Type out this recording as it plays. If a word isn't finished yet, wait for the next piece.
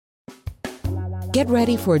Get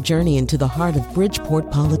ready for a journey into the heart of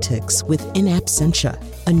Bridgeport politics with In Absentia,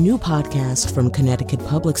 a new podcast from Connecticut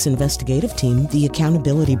Public's investigative team, The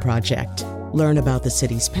Accountability Project. Learn about the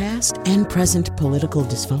city's past and present political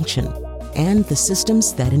dysfunction and the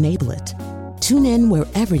systems that enable it. Tune in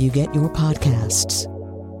wherever you get your podcasts.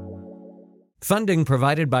 Funding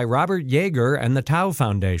provided by Robert Yeager and the Tau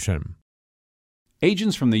Foundation.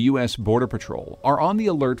 Agents from the U.S. Border Patrol are on the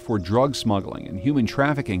alert for drug smuggling and human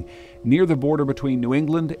trafficking near the border between New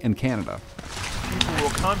England and Canada. People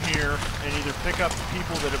will come here and either pick up the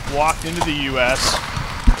people that have walked into the U.S.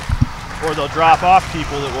 or they'll drop off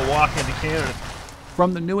people that will walk into Canada.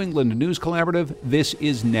 From the New England News Collaborative, this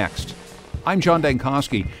is Next. I'm John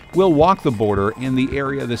Dankosky. We'll walk the border in the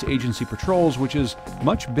area this agency patrols, which is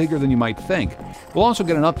much bigger than you might think. We'll also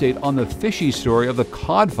get an update on the fishy story of the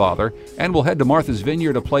Codfather, and we'll head to Martha's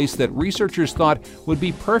Vineyard, a place that researchers thought would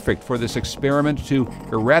be perfect for this experiment to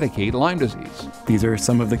eradicate Lyme disease. These are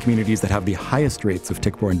some of the communities that have the highest rates of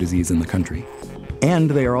tick-borne disease in the country.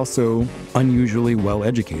 And they are also unusually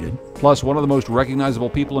well-educated. Plus, one of the most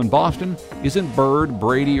recognizable people in Boston isn't Bird,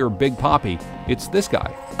 Brady, or Big Poppy. It's this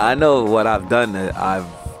guy. I know what I've done. I've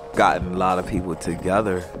gotten a lot of people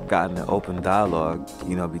together, gotten an open dialogue,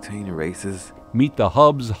 between the races. Meet the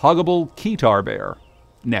Hub's huggable Keytar bear.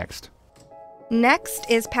 Next. Next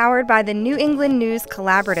is powered by the New England News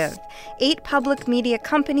Collaborative, 8 public media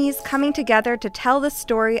companies coming together to tell the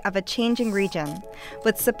story of a changing region,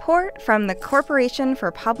 with support from the Corporation for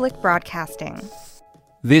Public Broadcasting.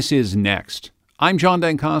 This is Next. I'm John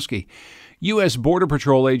Dankosky. U.S. Border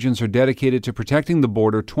Patrol agents are dedicated to protecting the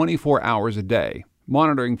border 24 hours a day,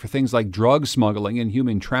 monitoring for things like drug smuggling and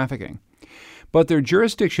human trafficking. But their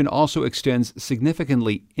jurisdiction also extends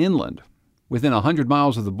significantly inland. Within 100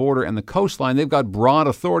 miles of the border and the coastline, they've got broad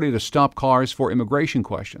authority to stop cars for immigration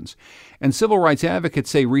questions. And civil rights advocates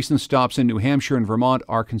say recent stops in New Hampshire and Vermont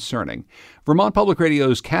are concerning. Vermont Public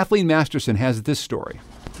Radio's Kathleen Masterson has this story.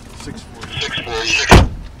 646.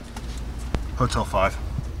 Hotel 5.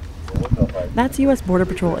 That's U.S. Border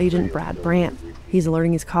Patrol agent Brad Brandt. He's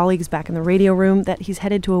alerting his colleagues back in the radio room that he's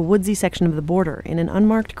headed to a woodsy section of the border in an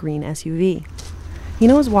unmarked green SUV. He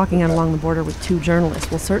knows walking out along the border with 2 journalists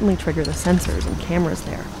will certainly trigger the sensors and cameras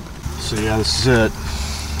there. So yeah, this is it.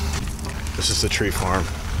 This is the tree farm.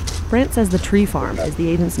 Brandt says the tree farm is the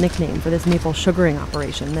agent's nickname for this maple sugaring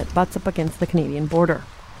operation that butts up against the Canadian border.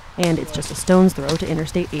 And it's just a stone's throw to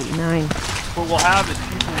Interstate 89. What we'll have is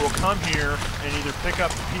people will come here and either pick up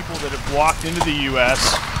the people that have walked into the U.S.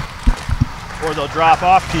 or they'll drop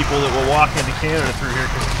off people that will walk into Canada through here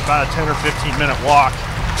because it's about a 10 or 15-minute walk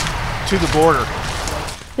to the border.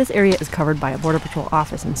 This area is covered by a Border Patrol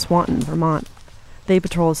office in Swanton, Vermont. They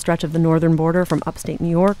patrol a stretch of the northern border from upstate New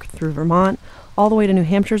York through Vermont, all the way to New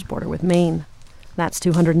Hampshire's border with Maine. That's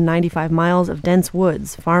 295 miles of dense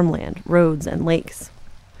woods, farmland, roads, and lakes.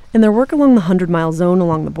 In their work along the 100-mile zone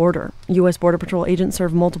along the border, U.S. Border Patrol agents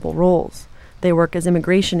serve multiple roles. They work as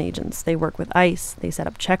immigration agents, they work with ICE, they set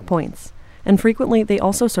up checkpoints, and frequently they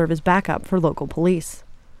also serve as backup for local police.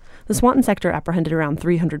 The Swanton sector apprehended around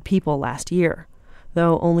 300 people last year,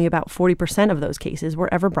 though only about 40% of those cases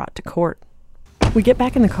were ever brought to court. We get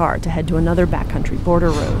back in the car to head to another backcountry border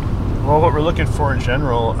road. Well, what we're looking for in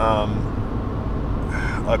general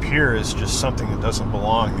up here is just something that doesn't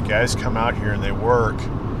belong. The guys come out here and they work,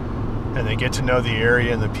 and they get to know the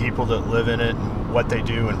area and the people that live in it and what they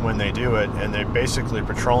do and when they do it, and they're basically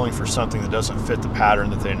patrolling for something that doesn't fit the pattern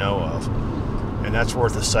that they know of. And that's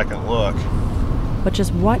worth a second look. But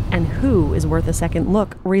just what and who is worth a second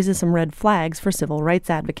look raises some red flags for civil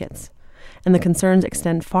rights advocates. And the concerns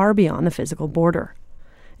extend far beyond the physical border.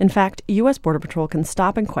 In fact, U.S. Border Patrol can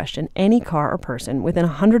stop and question any car or person within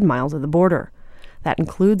 100 miles of the border. That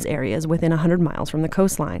includes areas within 100 miles from the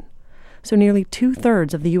coastline. So nearly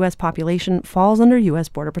 2/3 of the U.S. population falls under U.S.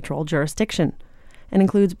 Border Patrol jurisdiction, and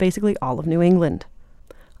includes basically all of New England.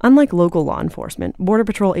 Unlike local law enforcement, Border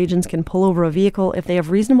Patrol agents can pull over a vehicle if they have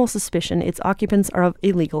reasonable suspicion its occupants are of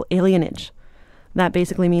illegal alienage. That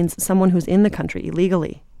basically means someone who's in the country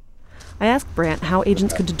illegally. I asked Brandt how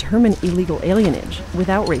agents could determine illegal alienage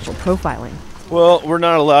without racial profiling. Well, we're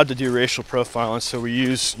not allowed to do racial profiling, so we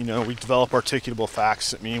develop articulable facts.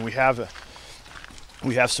 That mean we have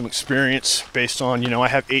some experience based on, I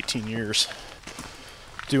have 18 years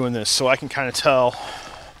doing this, so I can kind of tell,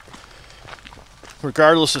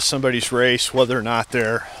 regardless of somebody's race, whether or not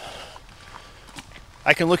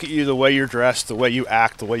I can look at you, the way you're dressed, the way you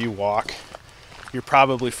act, the way you walk. You're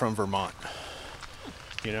probably from Vermont,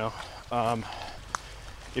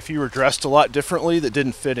 If you were dressed a lot differently that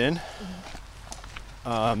didn't fit in,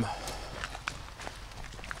 that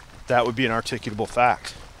would be an articulable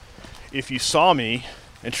fact. If you saw me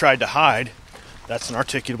and tried to hide, that's an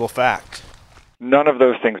articulable fact. None of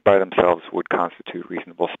those things by themselves would constitute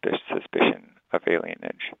reasonable suspicion of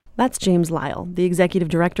alienage. That's James Lyle, the executive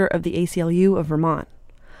director of the ACLU of Vermont.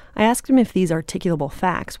 I asked him if these articulable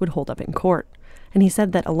facts would hold up in court, and he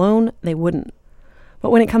said that alone they wouldn't. But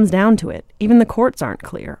when it comes down to it, even the courts aren't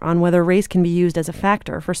clear on whether race can be used as a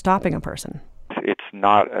factor for stopping a person. It's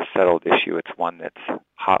not a settled issue. It's one that's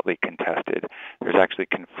hotly contested. There's actually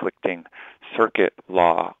conflicting circuit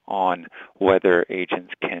law on whether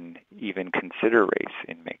agents can even consider race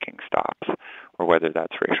in making stops or whether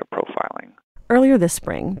that's racial profiling. Earlier this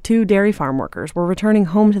spring, 2 dairy farm workers were returning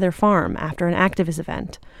home to their farm after an activist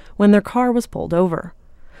event when their car was pulled over.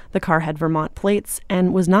 The car had Vermont plates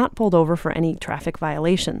and was not pulled over for any traffic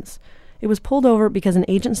violations. It was pulled over because an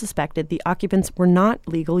agent suspected the occupants were not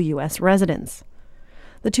legal U.S. residents.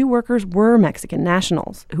 The 2 workers were Mexican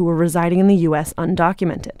nationals who were residing in the U.S.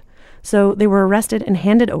 undocumented, so they were arrested and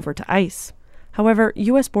handed over to ICE. However,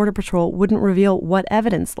 U.S. Border Patrol wouldn't reveal what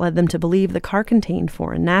evidence led them to believe the car contained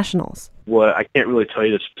foreign nationals. Well, I can't really tell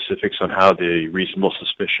you the specifics on how the reasonable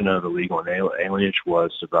suspicion of illegal alienage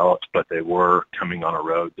was developed, but they were coming on a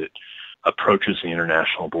road that approaches the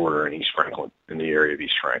international border in East Franklin, in the area of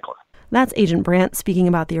East Franklin. That's Agent Brandt speaking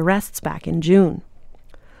about the arrests back in June.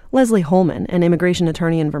 Leslie Holman, an immigration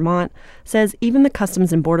attorney in Vermont, says even the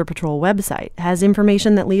Customs and Border Patrol website has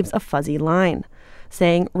information that leaves a fuzzy line,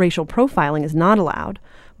 saying racial profiling is not allowed,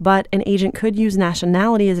 but an agent could use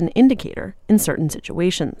nationality as an indicator in certain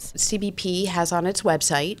situations. CBP has on its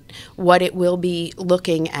website what it will be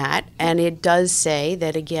looking at, and it does say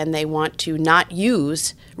that, again, they want to not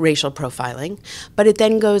use racial profiling, but it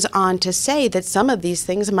then goes on to say that some of these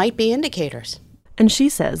things might be indicators. And she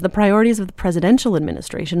says the priorities of the presidential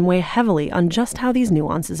administration weigh heavily on just how these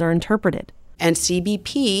nuances are interpreted. And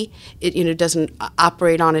CBP, doesn't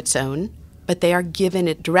operate on its own, but they are given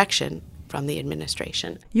it direction from the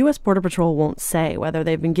administration. U.S. Border Patrol won't say whether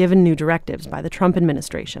they've been given new directives by the Trump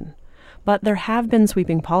administration, but there have been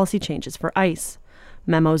sweeping policy changes for ICE,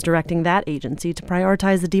 memos directing that agency to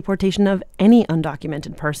prioritize the deportation of any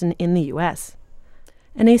undocumented person in the U.S.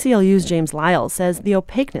 And ACLU's James Lyle says the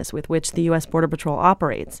opaqueness with which the U.S. Border Patrol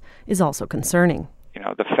operates is also concerning.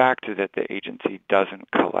 The fact that the agency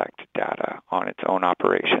doesn't collect data on its own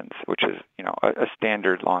operations, which is, a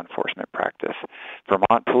standard law enforcement practice.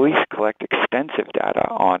 Vermont police collect extensive data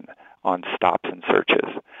on stops and searches.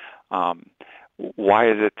 Why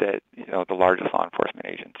is it that, the largest law enforcement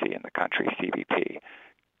agency in the country, CBP,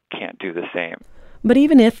 can't do the same? But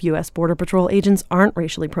even if U.S. Border Patrol agents aren't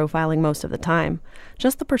racially profiling most of the time,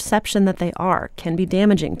 just the perception that they are can be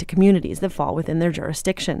damaging to communities that fall within their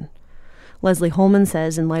jurisdiction. Leslie Holman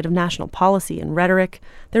says in light of national policy and rhetoric,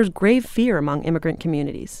 there's grave fear among immigrant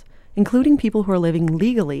communities, including people who are living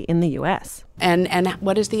legally in the U.S. And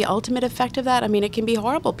what is the ultimate effect of that? It can be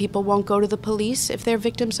horrible. People won't go to the police if they're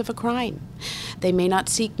victims of a crime. They may not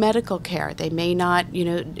seek medical care. They may not,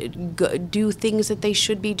 do things that they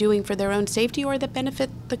should be doing for their own safety or that benefit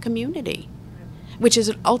the community, which is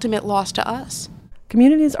an ultimate loss to us.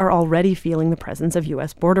 Communities are already feeling the presence of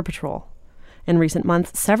U.S. Border Patrol. In recent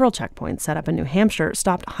months, several checkpoints set up in New Hampshire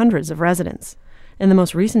stopped hundreds of residents. In the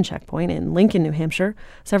most recent checkpoint in Lincoln, New Hampshire,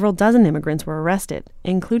 several dozen immigrants were arrested,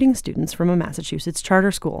 including students from a Massachusetts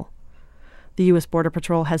charter school. The U.S. Border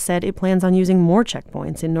Patrol has said it plans on using more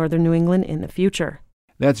checkpoints in northern New England in the future.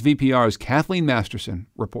 That's VPR's Kathleen Masterson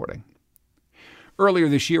reporting. Earlier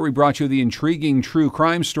this year, we brought you the intriguing true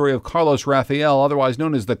crime story of Carlos Rafael, otherwise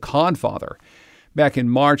known as the Codfather. Back in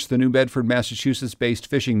March, the New Bedford, Massachusetts-based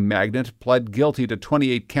fishing magnate pled guilty to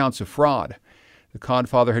 28 counts of fraud. The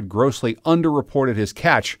Codfather had grossly underreported his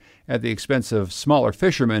catch at the expense of smaller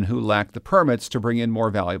fishermen who lacked the permits to bring in more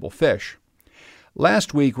valuable fish.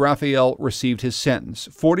 Last week, Rafael received his sentence,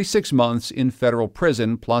 46 months in federal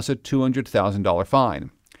prison plus a $200,000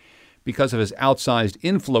 fine. Because of his outsized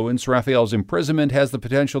influence, Rafael's imprisonment has the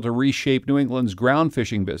potential to reshape New England's ground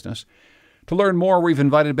fishing business. To learn more, we've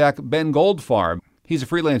invited back Ben Goldfarb. He's a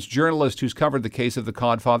freelance journalist who's covered the case of the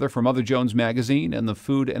Codfather for Mother Jones Magazine and the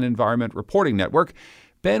Food and Environment Reporting Network.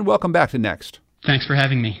 Ben, welcome back to Next. Thanks for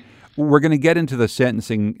having me. We're going to get into the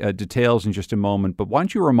sentencing details in just a moment, but why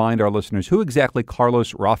don't you remind our listeners who exactly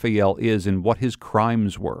Carlos Rafael is and what his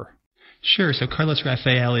crimes were? Sure. So Carlos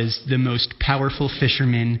Rafael is the most powerful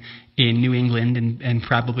fisherman in New England and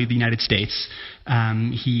probably the United States.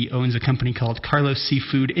 He owns a company called Carlos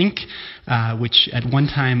Seafood, Inc., which at one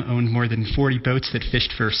time owned more than 40 boats that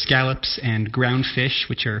fished for scallops and ground fish,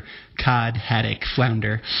 which are cod, haddock,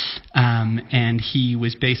 flounder. And he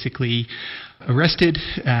was basically arrested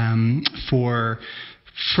for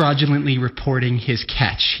fraudulently reporting his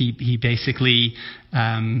catch. He basically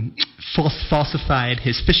falsified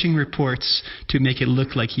his fishing reports to make it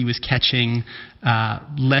look like he was catching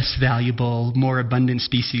less valuable, more abundant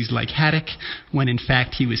species like haddock, when in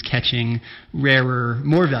fact he was catching rarer,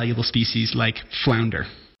 more valuable species like flounder.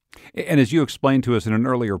 And as you explained to us in an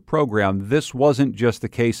earlier program, this wasn't just the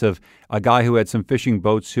case of a guy who had some fishing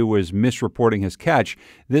boats who was misreporting his catch.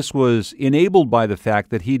 This was enabled by the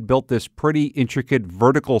fact that he'd built this pretty intricate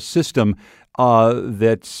vertical system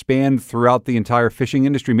that spanned throughout the entire fishing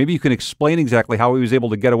industry. Maybe you can explain exactly how he was able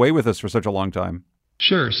to get away with this for such a long time.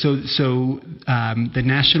 Sure. So the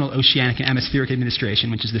National Oceanic and Atmospheric Administration,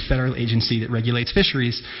 which is the federal agency that regulates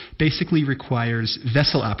fisheries, basically requires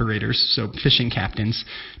vessel operators, so fishing captains,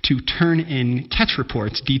 to turn in catch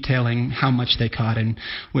reports detailing how much they caught and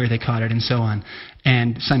where they caught it and so on.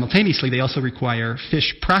 And simultaneously, they also require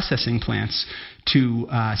fish processing plants to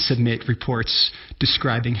submit reports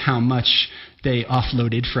describing how much they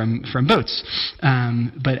offloaded from boats.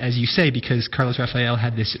 But as you say, because Carlos Rafael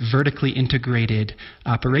had this vertically integrated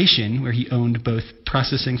operation where he owned both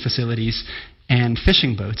processing facilities and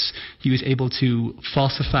fishing boats, he was able to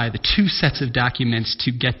falsify the two sets of documents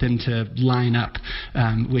to get them to line up,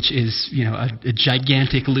 which is, a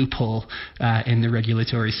gigantic loophole in the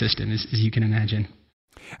regulatory system, as you can imagine.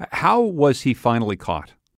 How was he finally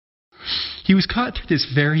caught? He was caught through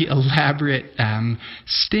this very elaborate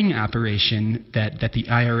sting operation that the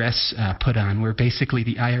IRS put on, where basically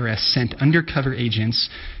the IRS sent undercover agents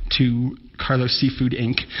to Carlos Seafood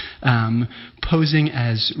Inc., posing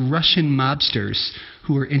as Russian mobsters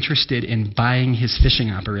who were interested in buying his fishing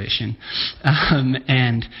operation.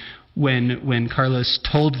 And when Carlos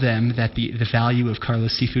told them that the value of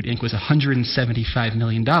Carlos Seafood Inc. was $175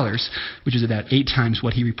 million, which is about 8 times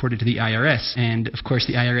what he reported to the IRS. And, of course,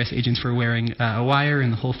 the IRS agents were wearing a wire,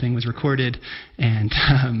 and the whole thing was recorded. And,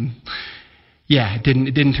 it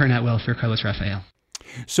didn't turn out well for Carlos Rafael.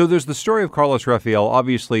 So there's the story of Carlos Rafael,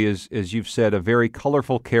 obviously, as you've said, a very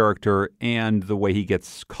colorful character, and the way he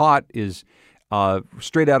gets caught is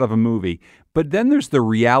straight out of a movie. But then there's the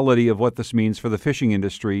reality of what this means for the fishing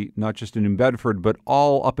industry, not just in New Bedford, but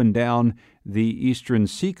all up and down the eastern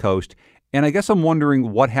seacoast. And I guess I'm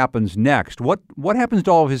wondering what happens next. What happens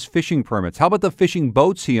to all of his fishing permits? How about the fishing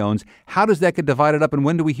boats he owns? How does that get divided up, and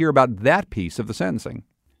when do we hear about that piece of the sentencing?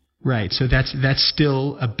 Right. So that's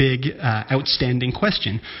still a big outstanding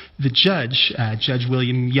question. The judge, Judge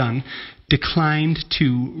William Young, declined to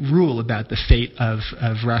rule about the fate of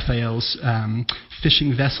Rafael's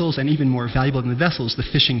fishing vessels, and even more valuable than the vessels, the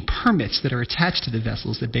fishing permits that are attached to the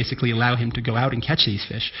vessels that basically allow him to go out and catch these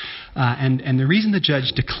fish. And the reason the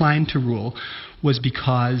judge declined to rule was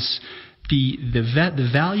because the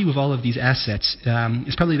value of all of these assets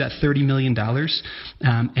is probably about $30 million,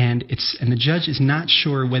 and the judge is not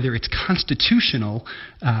sure whether it's constitutional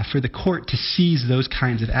for the court to seize those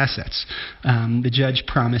kinds of assets. The judge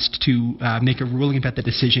promised to make a ruling about the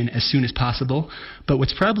decision as soon as possible, but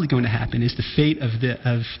what's probably going to happen is the fate of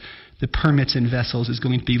the permits and vessels is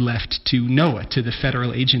going to be left to NOAA, to the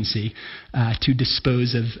federal agency, to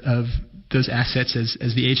dispose of those assets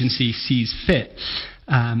as the agency sees fit.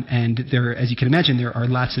 And there, as you can imagine, there are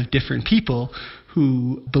lots of different people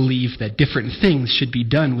who believe that different things should be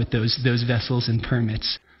done with those vessels and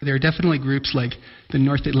permits. There are definitely groups like the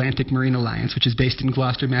North Atlantic Marine Alliance, which is based in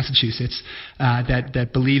Gloucester, Massachusetts, that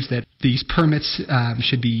believes that these permits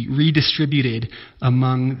should be redistributed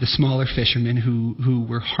among the smaller fishermen who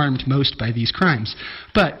were harmed most by these crimes.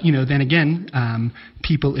 But, then again,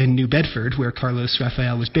 people in New Bedford, where Carlos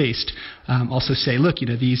Rafael was based, also say, look,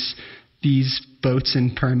 these boats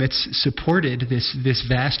and permits supported this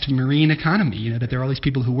vast marine economy. That there are all these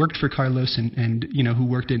people who worked for Carlos and who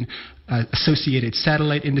worked in associated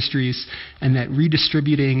satellite industries, and that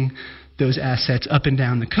redistributing those assets up and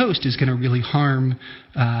down the coast is going to really harm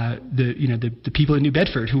the people in New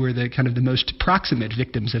Bedford, who were the kind of the most proximate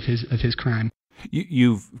victims of his crime.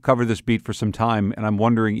 You've covered this beat for some time, and I'm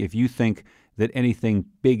wondering if you think that anything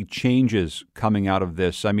big changes coming out of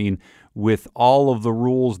this. I mean, with all of the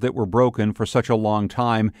rules that were broken for such a long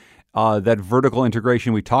time, that vertical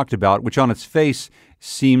integration we talked about, which on its face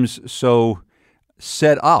seems so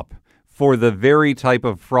set up for the very type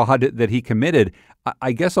of fraud that he committed.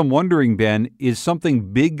 I guess I'm wondering, Ben, is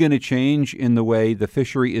something big going to change in the way the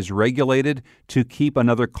fishery is regulated to keep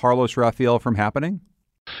another Carlos Rafael from happening?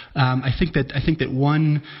 I think that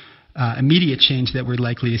one immediate change that we're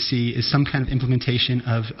likely to see is some kind of implementation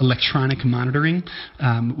of electronic monitoring,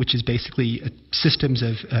 which is basically systems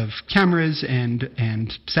of cameras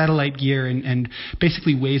and satellite gear and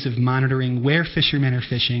basically ways of monitoring where fishermen are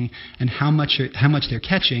fishing and how much they're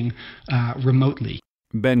catching remotely.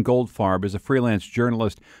 Ben Goldfarb is a freelance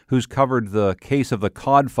journalist who's covered the case of the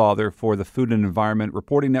Codfather for the Food and Environment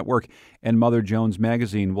Reporting Network and Mother Jones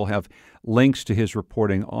Magazine. We'll have links to his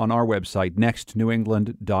reporting on our website,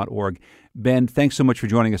 nextnewengland.org. Ben, thanks so much for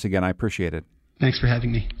joining us again. I appreciate it. Thanks for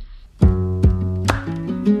having me.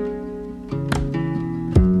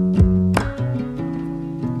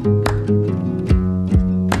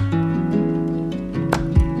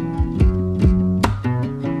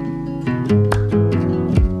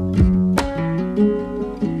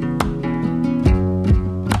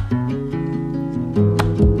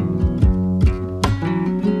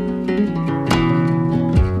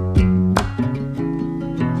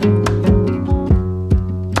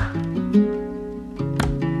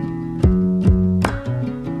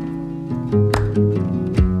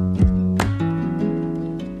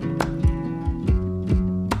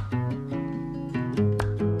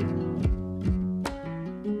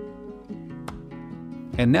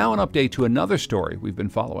 And now an update to another story we've been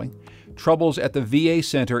following. Troubles at the VA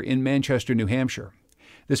Center in Manchester, New Hampshire.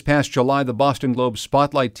 This past July, the Boston Globe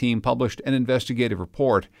Spotlight team published an investigative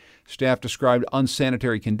report. Staff described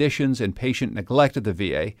unsanitary conditions and patient neglect at the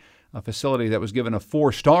VA, a facility that was given a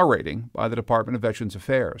 4-star rating by the Department of Veterans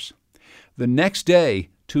Affairs. The next day,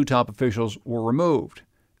 2 top officials were removed.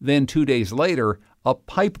 Then 2 days later, a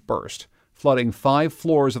pipe burst, flooding 5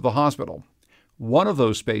 floors of the hospital. One of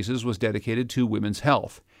those spaces was dedicated to women's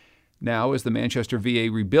health. Now, as the Manchester VA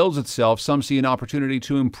rebuilds itself, some see an opportunity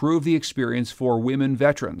to improve the experience for women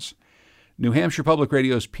veterans. New Hampshire Public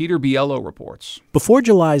Radio's Peter Biello reports. Before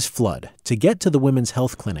July's flood, to get to the women's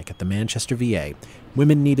health clinic at the Manchester VA,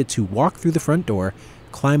 women needed to walk through the front door,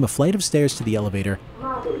 climb a flight of stairs to the elevator,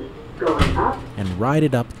 and ride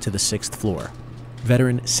it up to the 6th floor.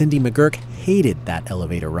 Veteran Cindy McGurk hated that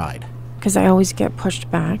elevator ride. Because I always get pushed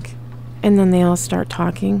back. And then they all start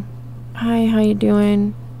talking. Hi, how you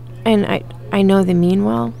doing? And I know they mean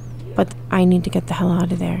well, but I need to get the hell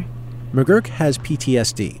out of there. McGurk has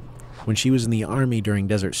PTSD. When she was in the Army during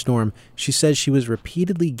Desert Storm, she says she was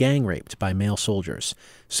repeatedly gang raped by male soldiers.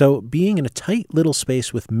 So being in a tight little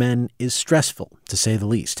space with men is stressful, to say the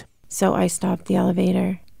least. So I stop the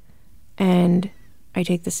elevator, and I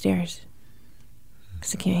take the stairs,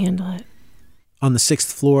 because I can't handle it. On the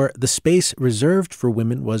 6th floor, the space reserved for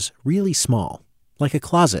women was really small, like a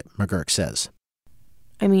closet, McGurk says.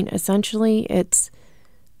 I mean, essentially, it's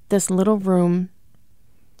this little room.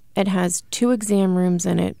 It has 2 exam rooms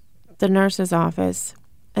in it, the nurse's office,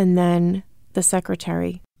 and then the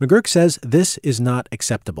secretary. McGurk says this is not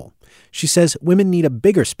acceptable. She says women need a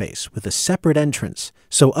bigger space with a separate entrance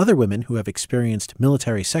so other women who have experienced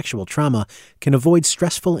military sexual trauma can avoid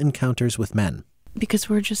stressful encounters with men. Because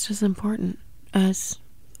we're just as important as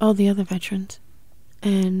all the other veterans,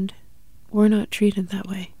 and we're not treated that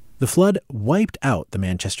way. The flood wiped out the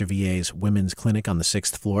Manchester VA's women's clinic on the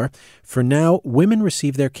 6th floor. For now, women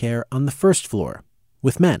receive their care on the 1st floor,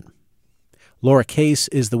 with men. Laura Case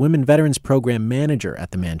is the Women Veterans Program Manager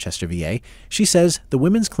at the Manchester VA. She says the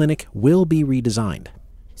women's clinic will be redesigned.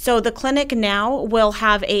 So the clinic now will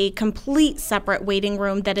have a complete separate waiting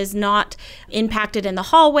room that is not impacted in the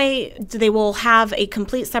hallway. They will have a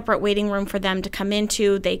complete separate waiting room for them to come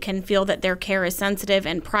into. They can feel that their care is sensitive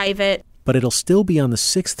and private. But it'll still be on the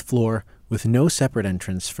 6th floor with no separate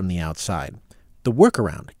entrance from the outside. The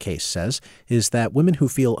workaround, Case says, is that women who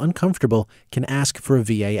feel uncomfortable can ask for a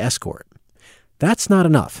VA escort. That's not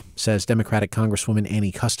enough, says Democratic Congresswoman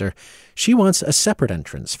Annie Kuster. She wants a separate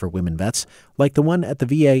entrance for women vets, like the one at the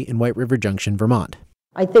VA in White River Junction, Vermont.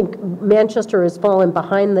 I think Manchester has fallen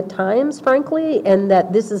behind the times, frankly, and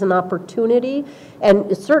that this is an opportunity.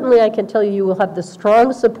 And certainly I can tell you will have the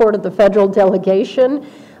strong support of the federal delegation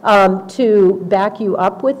to back you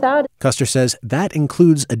up with that. Kuster says that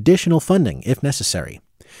includes additional funding if necessary.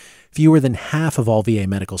 Fewer than half of all VA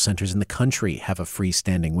medical centers in the country have a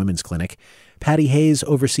freestanding women's clinic. Patty Hayes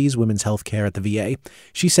oversees women's health care at the VA.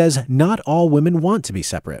 She says not all women want to be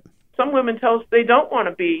separate. Some women tell us they don't want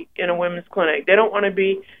to be in a women's clinic. They don't want to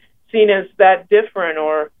be seen as that different,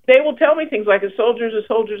 or they will tell me things like, a soldier's a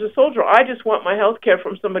soldier's a soldier. I just want my health care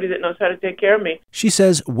from somebody that knows how to take care of me. She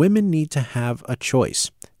says women need to have a choice.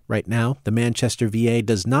 Right now, the Manchester VA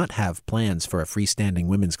does not have plans for a freestanding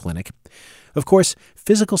women's clinic. Of course,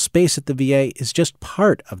 physical space at the VA is just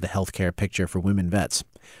part of the healthcare picture for women vets.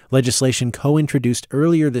 Legislation co-introduced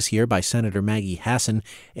earlier this year by Senator Maggie Hassan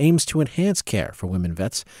aims to enhance care for women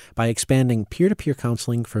vets by expanding peer-to-peer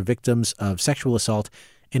counseling for victims of sexual assault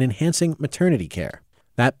and enhancing maternity care.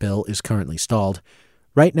 That bill is currently stalled.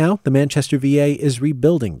 Right now, the Manchester VA is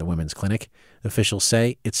rebuilding the women's clinic. Officials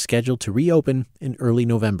say it's scheduled to reopen in early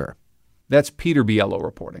November. That's Peter Biello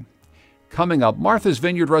reporting. Coming up, Martha's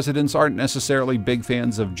Vineyard residents aren't necessarily big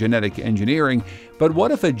fans of genetic engineering, but what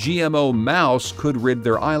if a GMO mouse could rid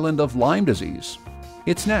their island of Lyme disease?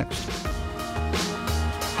 It's next.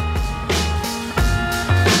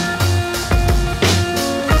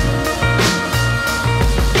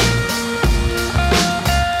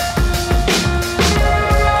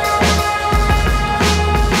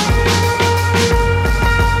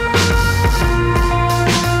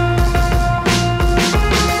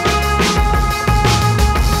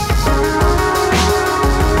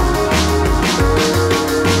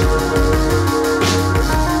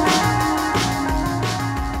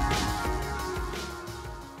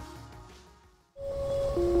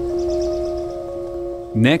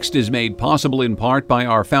 Next is made possible in part by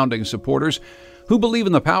our founding supporters who believe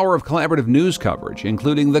in the power of collaborative news coverage,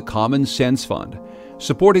 including the Common Sense Fund,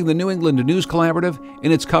 supporting the New England News Collaborative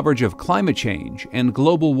in its coverage of climate change and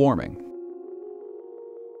global warming.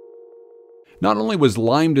 Not only was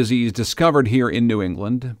Lyme disease discovered here in New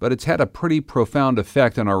England, but it's had a pretty profound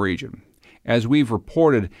effect on our region. As we've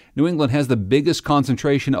reported, New England has the biggest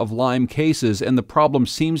concentration of Lyme cases, and the problem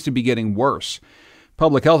seems to be getting worse.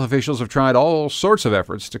 Public health officials have tried all sorts of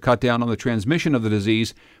efforts to cut down on the transmission of the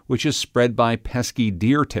disease, which is spread by pesky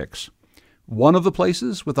deer ticks. One of the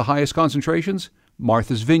places with the highest concentrations?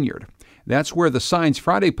 Martha's Vineyard. That's where the Science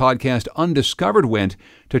Friday podcast Undiscovered went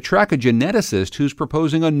to track a geneticist who's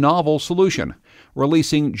proposing a novel solution,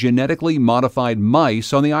 releasing genetically modified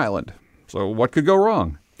mice on the island. So what could go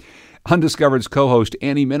wrong? Undiscovered's co-host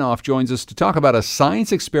Annie Minoff joins us to talk about a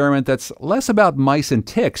science experiment that's less about mice and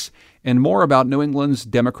ticks and more about New England's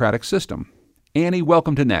democratic system. Annie,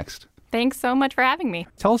 welcome to Next. Thanks so much for having me.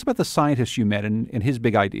 Tell us about the scientist you met and his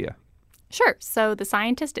big idea. Sure. So the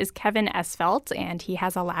scientist is Kevin Esvelt, and he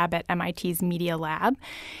has a lab at MIT's Media Lab.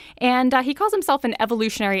 And he calls himself an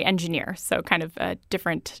evolutionary engineer, so kind of a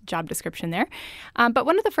different job description there. But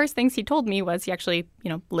one of the first things he told me was he actually,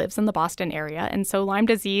 lives in the Boston area. And so Lyme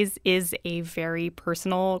disease is a very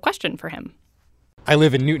personal question for him. I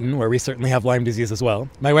live in Newton, where we certainly have Lyme disease as well.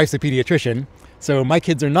 My wife's a pediatrician, so my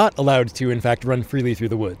kids are not allowed to, in fact, run freely through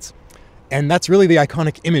the woods. And that's really the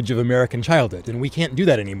iconic image of American childhood, and we can't do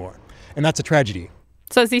that anymore. And that's a tragedy.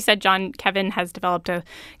 So as you said, John, Kevin has developed a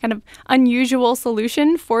kind of unusual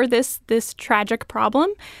solution for this tragic problem.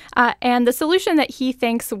 And the solution that he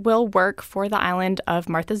thinks will work for the island of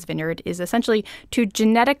Martha's Vineyard is essentially to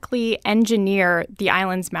genetically engineer the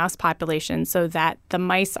island's mouse population so that the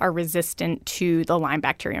mice are resistant to the Lyme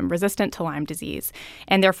bacterium, resistant to Lyme disease,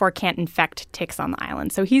 and therefore can't infect ticks on the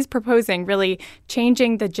island. So he's proposing really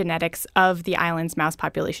changing the genetics of the island's mouse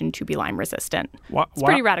population to be Lyme resistant. It's a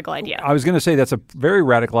pretty radical idea. I was going to say that's a very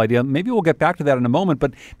radical idea. Maybe we'll get back to that in a moment,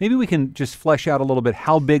 but maybe we can just flesh out a little bit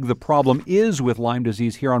how big the problem is with Lyme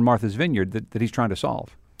disease here on Martha's Vineyard that he's trying to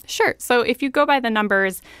solve. Sure. So if you go by the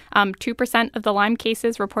numbers, 2% of the Lyme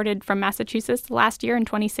cases reported from Massachusetts last year in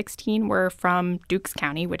 2016 were from Dukes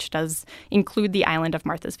County, which does include the island of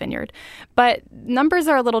Martha's Vineyard. But numbers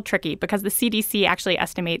are a little tricky because the CDC actually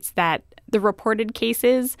estimates that the reported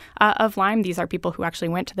cases of Lyme, these are people who actually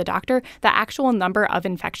went to the doctor, the actual number of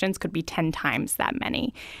infections could be 10 times that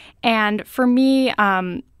many. And for me,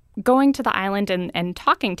 going to the island and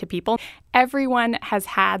talking to people, everyone has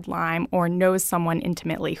had Lyme or knows someone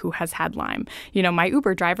intimately who has had Lyme. My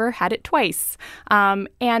Uber driver had it twice. And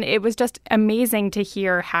it was just amazing to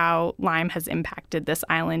hear how Lyme has impacted this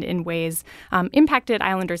island in ways, impacted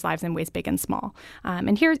islanders' lives in ways big and small.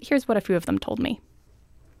 And here's what a few of them told me.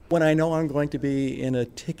 When I know I'm going to be in a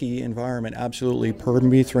ticky environment, absolutely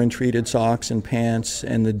permethrin-treated socks and pants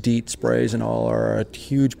and the DEET sprays and all are a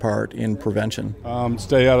huge part in prevention.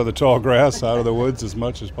 Stay out of the tall grass, out of the woods as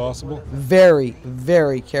much as possible. Very,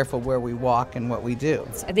 very careful where we walk and what we do.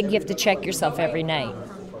 I think you have to check yourself every night.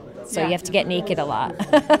 So you have to get naked a lot.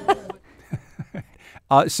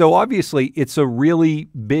 So obviously it's a really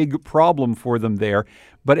big problem for them there.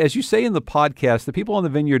 But as you say in the podcast, the people on the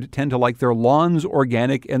vineyard tend to like their lawns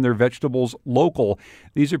organic and their vegetables local.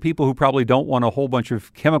 These are people who probably don't want a whole bunch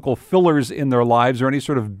of chemical fillers in their lives or any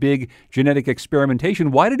sort of big genetic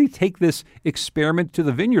experimentation. Why did he take this experiment to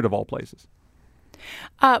the vineyard of all places?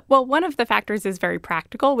 Well, one of the factors is very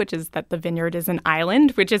practical, which is that the vineyard is an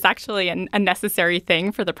island, which is actually a necessary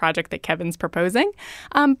thing for the project that Kevin's proposing.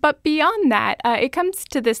 But beyond that, it comes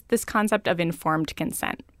to this concept of informed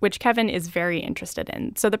consent, which Kevin is very interested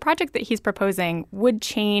in. So the project that he's proposing would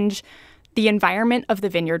change the environment of the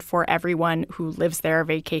vineyard for everyone who lives there,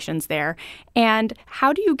 vacations there. And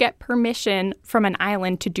how do you get permission from an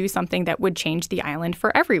island to do something that would change the island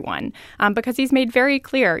for everyone? Because he's made very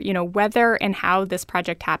clear, whether and how this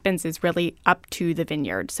project happens is really up to the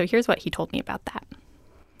vineyard. So here's what he told me about that.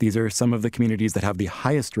 These are some of the communities that have the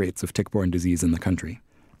highest rates of tick-borne disease in the country.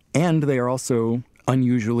 And they are also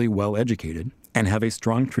unusually well-educated and have a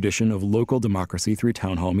strong tradition of local democracy through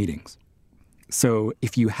town hall meetings. So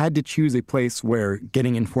if you had to choose a place where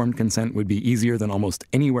getting informed consent would be easier than almost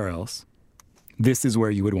anywhere else, this is where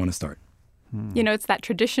you would want to start. You know, it's that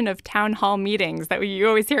tradition of town hall meetings that you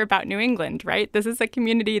always hear about New England, right? This is a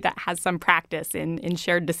community that has some practice in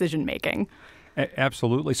shared decision making.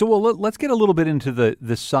 Absolutely. So, well, let's get a little bit into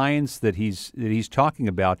the science that he's talking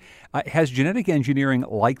about. Has genetic engineering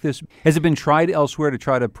like this, has it been tried elsewhere to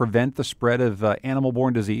try to prevent the spread of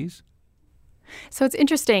animal-borne disease? So it's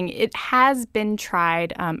interesting. It has been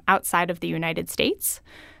tried outside of the United States.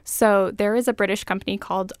 So there is a British company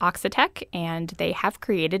called Oxitec, and they have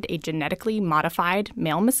created a genetically modified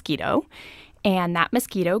male mosquito. And that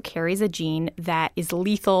mosquito carries a gene that is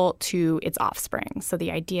lethal to its offspring. So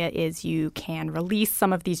the idea is you can release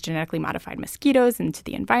some of these genetically modified mosquitoes into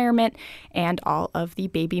the environment, and all of the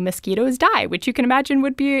baby mosquitoes die, which you can imagine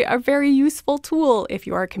would be a very useful tool if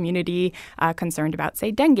you're a community concerned about,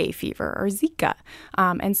 say, dengue fever or Zika.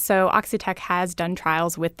 And so Oxitec has done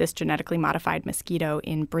trials with this genetically modified mosquito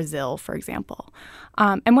in Brazil, for example.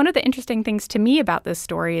 And one of the interesting things to me about this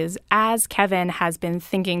story is, as Kevin has been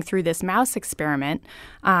thinking through this mouse experiment,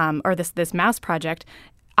 or this mouse project,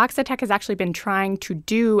 Oxitec has actually been trying to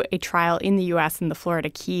do a trial in the U.S. and the Florida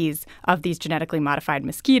Keys of these genetically modified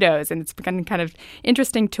mosquitoes. And it's been kind of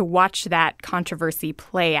interesting to watch that controversy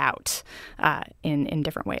play out in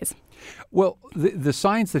different ways. Well, the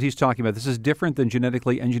science that he's talking about, this is different than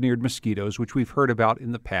genetically engineered mosquitoes, which we've heard about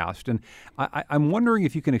in the past. And I'm wondering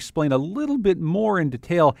if you can explain a little bit more in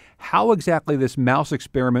detail how exactly this mouse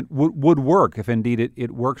experiment would work, if indeed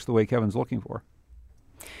it works the way Kevin's looking for.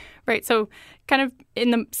 Right. So kind of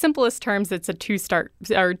in the simplest terms, it's a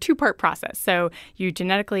two-part process. So you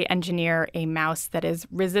genetically engineer a mouse that is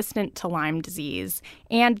resistant to Lyme disease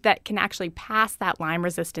and that can actually pass that Lyme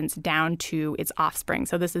resistance down to its offspring.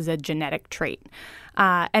 So this is a genetic trait.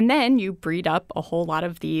 And then you breed up a whole lot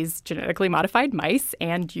of these genetically modified mice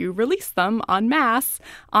and you release them en masse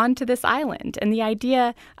onto this island. And the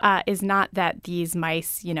idea is not that these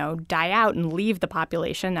mice, die out and leave the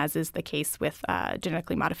population, as is the case with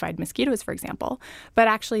genetically modified mosquitoes, for example, but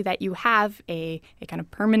actually that you have a kind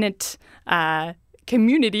of permanent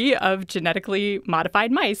community of genetically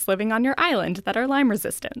modified mice living on your island that are Lyme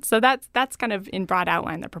resistant. So that's kind of in broad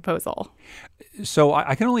outline the proposal. So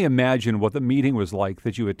I can only imagine what the meeting was like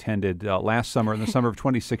that you attended last summer, in the summer of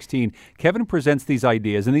 2016. Kevin presents these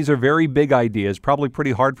ideas, and these are very big ideas, probably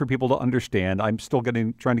pretty hard for people to understand. I'm still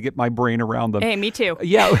trying to get my brain around them. Hey, me too.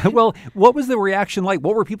 Yeah. Well, what was the reaction like?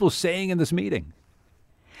 What were people saying in this meeting?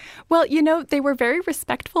 Well, they were very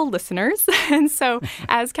respectful listeners. And so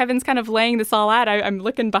as Kevin's kind of laying this all out, I'm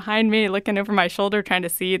looking behind me, looking over my shoulder, trying to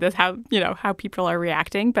see how people are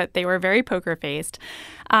reacting. But they were very poker-faced.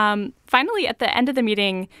 Finally, at the end of the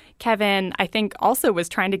meeting, Kevin, I think, also was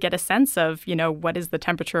trying to get a sense of, what is the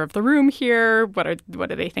temperature of the room here? What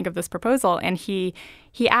do they think of this proposal? And he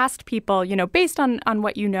asked people, based on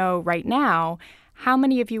what you know right now, how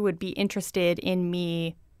many of you would be interested in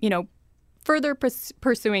me, further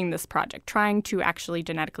pursuing this project, trying to actually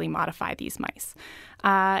genetically modify these mice.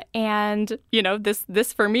 And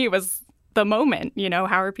this for me was the moment,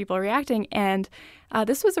 how are people reacting? And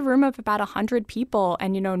this was a room of about 100 people,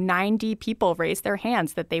 and, 90 people raised their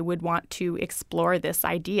hands that they would want to explore this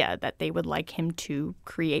idea, that they would like him to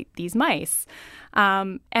create these mice.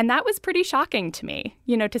 And that was pretty shocking to me,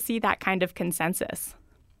 to see that kind of consensus.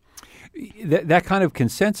 That kind of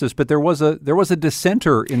consensus, but there was a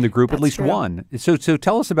dissenter in the group, at least true. One. So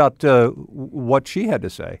tell us about what she had to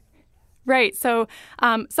say. Right. So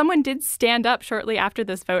someone did stand up shortly after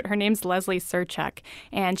this vote. Her name's Leslie Surchuk,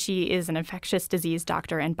 and she is an infectious disease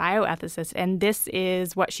doctor and bioethicist. And this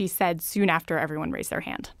is what she said soon after everyone raised their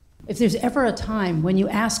hand. If there's ever a time when you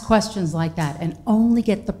ask questions like that and only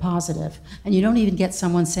get the positive, and you don't even get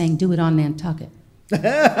someone saying, do it on Nantucket.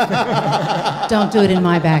 Don't do it in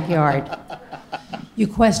my backyard. You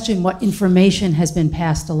question what information has been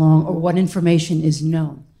passed along or what information is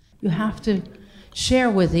known. You have to share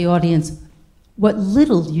with the audience what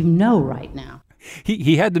little you know right now.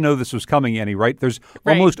 He had to know this was coming, Annie, right? There's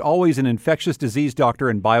almost always an infectious disease doctor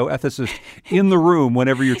and bioethicist in the room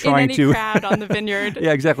whenever you're trying in any crowd on the vineyard.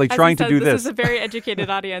 Yeah, exactly. Trying to do this. This is a very educated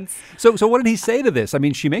audience. So what did he say to this? I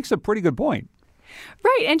mean, she makes a pretty good point.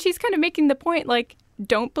 Right. And she's kind of making the point, like,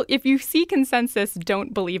 if you see consensus,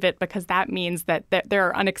 don't believe it, because that means that there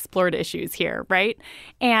are unexplored issues here, right?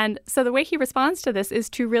 And so the way he responds to this is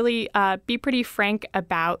to really be pretty frank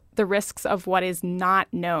about the risks of what is not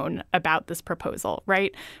known about this proposal,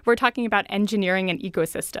 right? We're talking about engineering an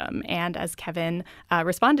ecosystem. And as Kevin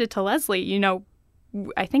responded to Leslie,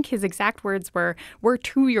 I think his exact words were, we're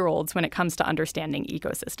 2-year-olds when it comes to understanding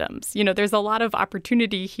ecosystems. There's a lot of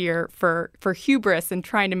opportunity here for hubris and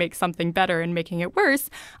trying to make something better and making it worse.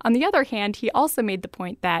 On the other hand, he also made the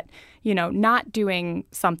point that, not doing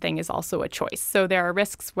something is also a choice. So there are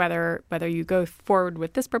risks whether you go forward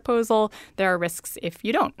with this proposal. There are risks if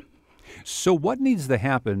you don't. So what needs to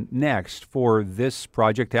happen next for this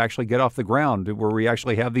project to actually get off the ground, where we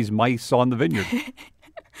actually have these mice on the vineyard?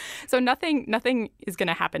 So nothing is going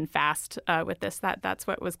to happen fast with this. That's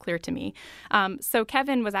what was clear to me. So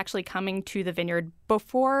Kevin was actually coming to the vineyard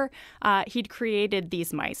before he'd created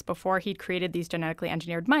these mice, before he'd created these genetically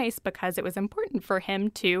engineered mice, because it was important for him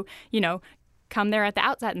to, come there at the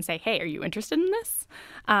outset and say, hey, are you interested in this?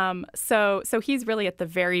 So he's really at the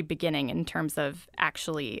very beginning in terms of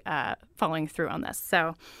actually following through on this.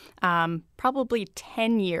 So probably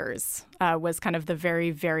 10 years was kind of the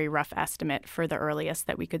very, very rough estimate for the earliest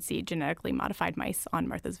that we could see genetically modified mice on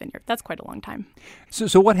Martha's Vineyard. That's quite a long time.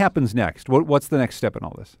 So what happens next? What's the next step in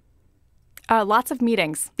all this? Lots of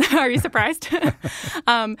meetings. Are you surprised?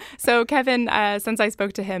 So Kevin, since I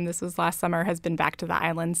spoke to him, this was last summer, has been back to the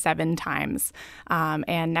island 7 times.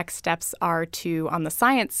 And next steps are to, on the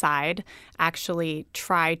science side, actually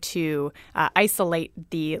try to isolate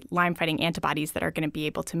the Lyme-fighting antibodies that are going to be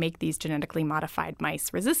able to make these genetically modified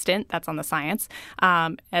mice resistant. That's on the science.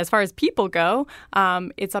 As far as people go,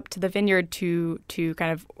 it's up to the vineyard to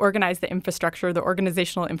kind of organize the infrastructure, the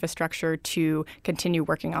organizational infrastructure, to continue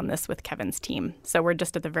working on this with Kevin's team. So we're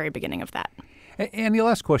just at the very beginning of that. And the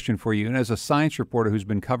last question for you, and as a science reporter who's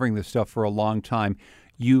been covering this stuff for a long time,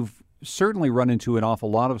 you've certainly run into an awful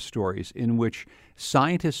lot of stories in which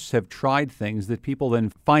scientists have tried things that people then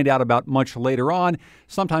find out about much later on.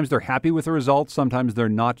 Sometimes they're happy with the results, sometimes they're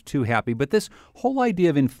not too happy. But this whole idea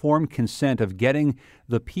of informed consent, of getting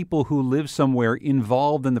the people who live somewhere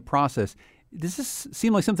involved in the process, does this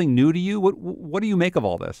seem like something new to you? What do you make of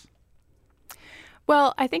all this?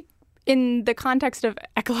 Well, I think in the context of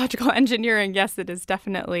ecological engineering, yes, it is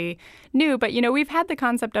definitely new. But, we've had the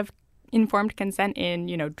concept of informed consent in,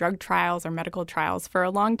 drug trials or medical trials for a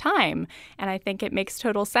long time. And I think it makes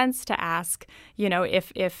total sense to ask,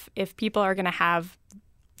 if people are going to have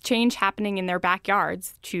change happening in their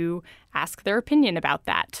backyards, to ask their opinion about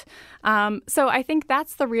that. So I think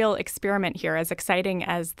that's the real experiment here, as exciting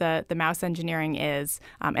as the mouse engineering is,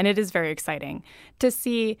 and it is very exciting, to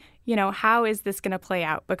see, how is this going to play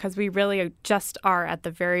out? Because we really just are at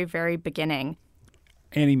the very, very beginning.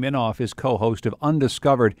 Annie Minoff is co-host of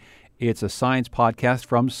Undiscovered. It's a science podcast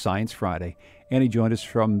from Science Friday. Annie joined us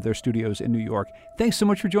from their studios in New York. Thanks so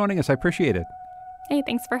much for joining us. I appreciate it. Hey,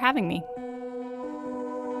 thanks for having me.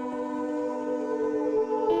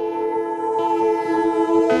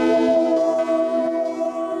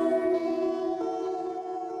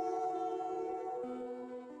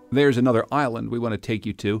 There's another island we want to take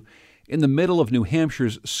you to, in the middle of New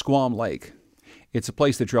Hampshire's Squam Lake. It's a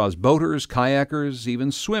place that draws boaters, kayakers,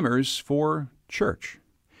 even swimmers for church.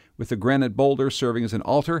 With the granite boulder serving as an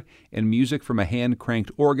altar and music from a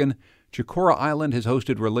hand-cranked organ, Chicora Island has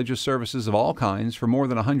hosted religious services of all kinds for more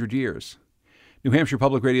than 100 years. New Hampshire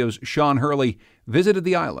Public Radio's Sean Hurley visited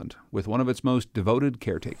the island with one of its most devoted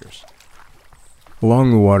caretakers.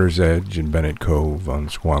 Along the water's edge in Bennett Cove on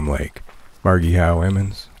Squam Lake, Margie Howe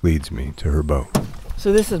Emmons leads me to her boat.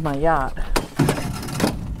 So this is my yacht.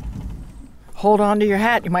 Hold on to your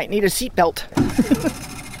hat, you might need a seatbelt.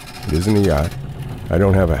 It isn't a yacht, I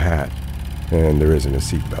don't have a hat, and there isn't a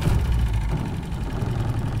seatbelt.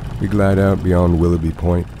 We glide out beyond Willoughby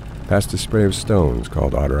Point, past a spray of stones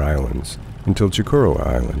called Otter Islands, until Chicora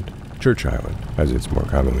Island, Church Island, as it's more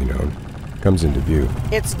commonly known, comes into view.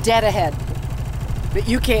 It's dead ahead, but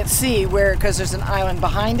you can't see where, because there's an island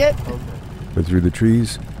behind it. But through the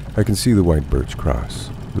trees, I can see the white birch cross,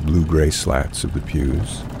 the blue-gray slats of the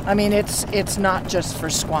pews. I mean, it's not just for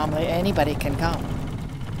Squam Lake. Anybody can come.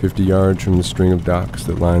 50 yards from the string of docks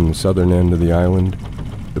that line the southern end of the island,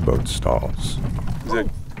 the boat stalls. Is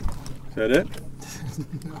that it?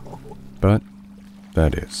 No. But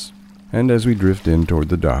that is. And as we drift in toward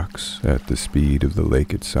the docks, at the speed of the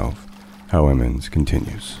lake itself, Howe Emmons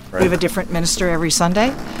continues. We have a different minister every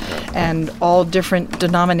Sunday, and all different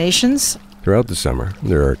denominations Throughout the summer,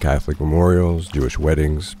 there are Catholic memorials, Jewish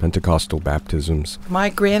weddings, Pentecostal baptisms. My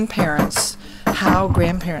grandparents, Howe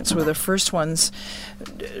grandparents, were the first ones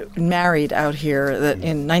married out here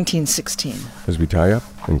in 1916. As we tie up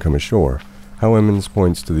and come ashore, Howe Emmons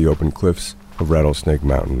points to the open cliffs of Rattlesnake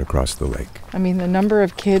Mountain across the lake. I mean, the number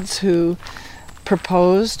of kids who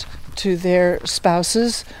proposed to their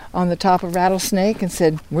spouses on the top of Rattlesnake and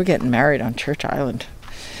said, "We're getting married on Church Island."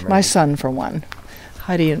 Right. My son, for one.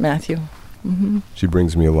 Heidi and Matthew. Mm-hmm. She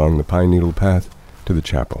brings me along the pine needle path to the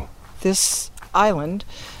chapel. This island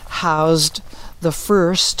housed the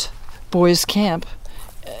first boys' camp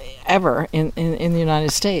ever in the United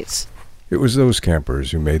States. It was those campers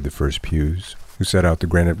who made the first pews, who set out the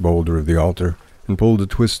granite boulder of the altar and pulled a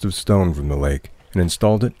twist of stone from the lake and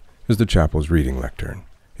installed it as the chapel's reading lectern.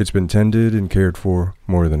 It's been tended and cared for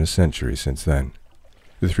more than a century since then.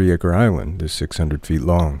 The 3-acre island is 600 feet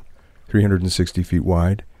long, 360 feet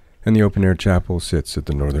wide, and the open-air chapel sits at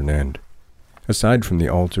the northern end. Aside from the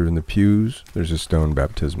altar and the pews, there's a stone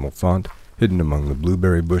baptismal font hidden among the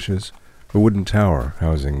blueberry bushes, a wooden tower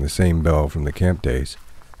housing the same bell from the camp days,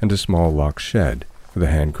 and a small locked shed with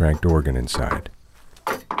a hand-cranked organ inside.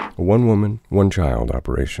 A one-woman, one-child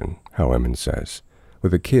operation, Howe Emmons says,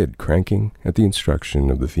 with a kid cranking at the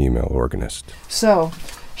instruction of the female organist. So,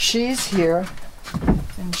 she's here,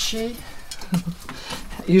 and she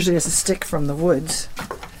usually has a stick from the woods.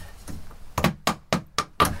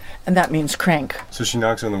 And that means crank. So she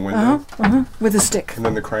knocks on the window? With a stick. And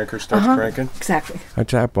then the cranker starts cranking? Exactly. I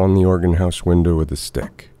tap on the organ house window with a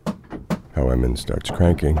stick. Howe Emmons starts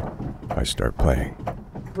cranking. I start playing.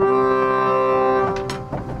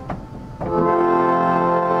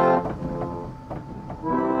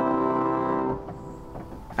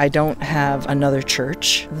 I don't have another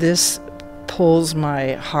church. This pulls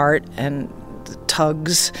my heart and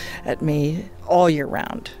tugs at me all year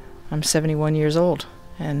round. I'm 71 years old,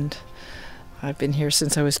 and I've been here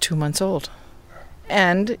since I was 2 months old.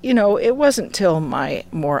 And, you know, it wasn't till my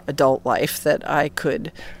more adult life that I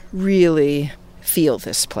could really feel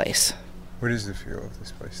this place. What is the feel of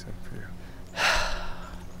this place then for you?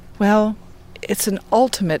 Well, it's an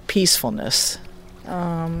ultimate peacefulness.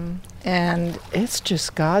 And it's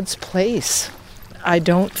just God's place. I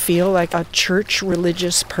don't feel like a church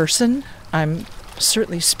religious person. I'm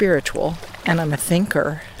certainly spiritual, and I'm a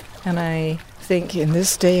thinker. And I think in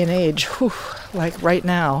this day and age, like right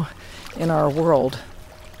now in our world,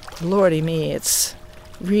 Lordy me, it's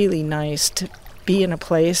really nice to be in a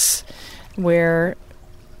place where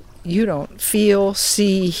you don't feel,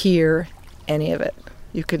 see, hear any of it.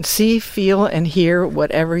 You can see, feel, and hear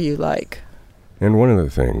whatever you like. And one of the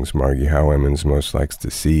things Margie Howe Emmons most likes to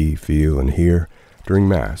see, feel, and hear during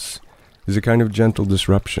Mass is a kind of gentle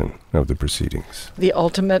disruption of the proceedings. The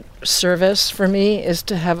ultimate service for me is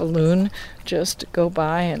to have a loon just go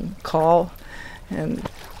by and call, and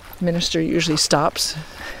the minister usually stops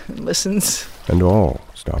and listens. And all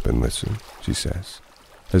stop and listen, she says,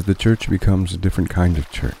 as the church becomes a different kind of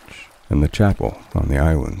church, and the chapel on the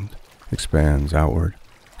island expands outward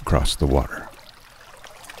across the water.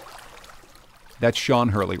 That's Sean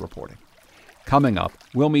Hurley reporting. Coming up,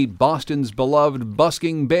 we'll meet Boston's beloved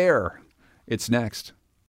busking bear. It's next.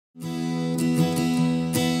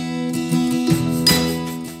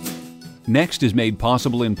 Next is made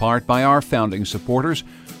possible in part by our founding supporters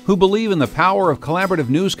who believe in the power of collaborative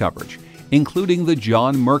news coverage, including the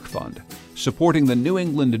John Merck Fund, supporting the New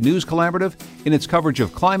England News Collaborative in its coverage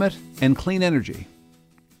of climate and clean energy.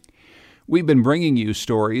 We've been bringing you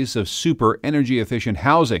stories of super energy-efficient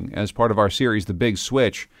housing as part of our series, The Big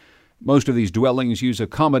Switch. Most of these dwellings use a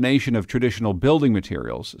combination of traditional building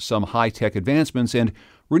materials, some high-tech advancements, and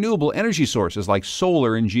renewable energy sources like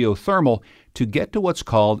solar and geothermal to get to what's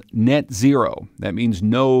called net zero. That means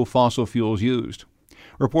no fossil fuels used.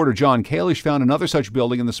 Reporter John Kalish found another such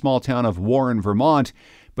building in the small town of Warren, Vermont,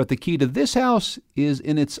 but the key to this house is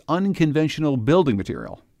in its unconventional building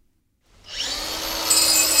material.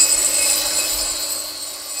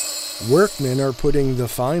 Workmen are putting the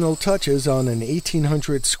final touches on an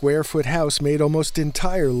 1,800-square-foot house made almost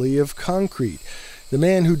entirely of concrete. The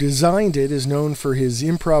man who designed it is known for his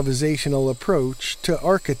improvisational approach to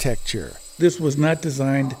architecture. This was not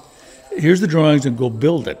designed, here's the drawings and go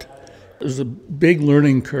build it. There's a big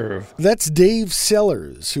learning curve. That's Dave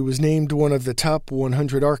Sellers, who was named one of the top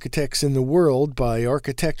 100 architects in the world by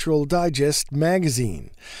Architectural Digest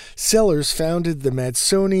magazine. Sellers founded the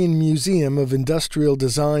Madisonian Museum of Industrial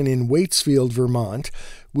Design in Waitsfield, Vermont,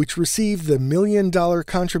 which received the $1 million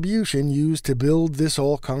contribution used to build this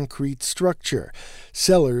all-concrete structure.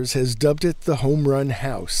 Sellers has dubbed it the home run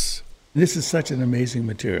house. This is such an amazing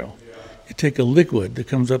material. You take a liquid that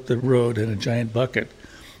comes up the road in a giant bucket,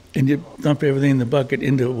 and you dump everything in the bucket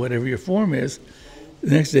into whatever your form is.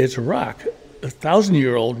 The next day it's a rock, a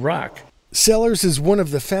 1,000-year-old rock. Sellers is one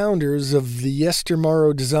of the founders of the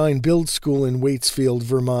Yestermorrow Design Build School in Waitsfield,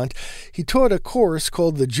 Vermont. He taught a course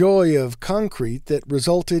called The Joy of Concrete that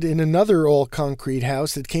resulted in another all-concrete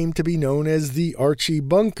house that came to be known as the Archie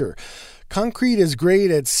Bunker. Concrete is great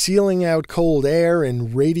at sealing out cold air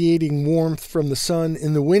and radiating warmth from the sun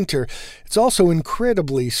in the winter. It's also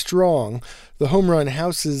incredibly strong. The Home Run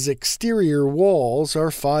House's exterior walls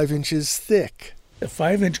are 5 inches thick. A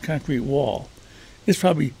 5-inch concrete wall is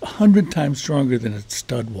probably 100 times stronger than a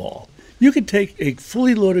stud wall. You could take a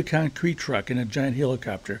fully loaded concrete truck in a giant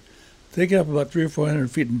helicopter, take it up about 300 or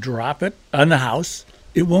 400 feet and drop it on the house.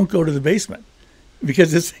 It won't go to the basement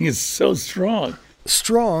because this thing is so strong.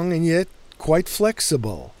 Strong and yet quite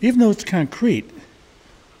flexible. Even though it's concrete,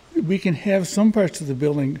 we can have some parts of the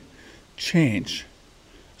building change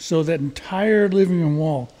so that entire living room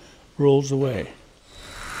wall rolls away.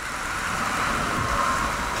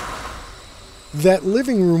 That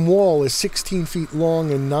living room wall is 16 feet long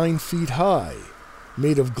and 9 feet high,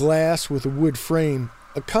 made of glass with a wood frame.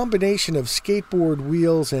 A combination of skateboard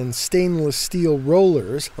wheels and stainless steel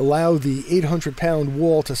rollers allow the 800-pound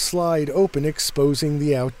wall to slide open, exposing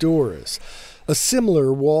the outdoors. A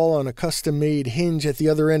similar wall on a custom-made hinge at the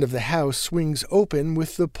other end of the house swings open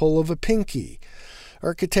with the pull of a pinky.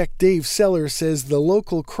 Architect Dave Sellers says the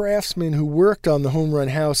local craftsmen who worked on the Home Run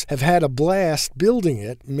House have had a blast building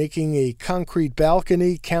it, making a concrete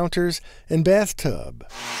balcony, counters, and bathtub.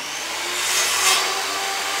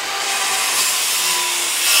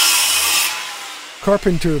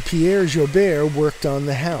 Carpenter Pierre Jobert worked on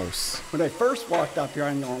the house. When I first walked up here,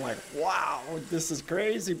 I'm going like, wow, this is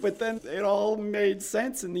crazy. But then it all made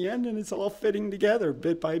sense in the end, and it's all fitting together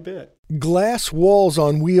bit by bit. Glass walls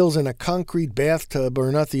on wheels and a concrete bathtub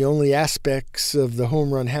are not the only aspects of the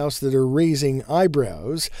Home Run House that are raising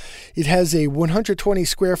eyebrows. It has a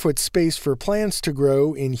 120-square-foot space for plants to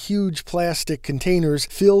grow in huge plastic containers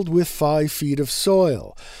filled with 5 feet of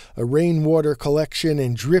soil. A rainwater collection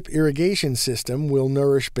and drip irrigation system will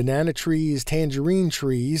nourish banana trees, tangerine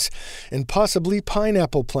trees, and possibly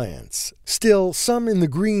pineapple plants. Still, some in the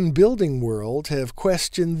green building world have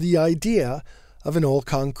questioned the idea of an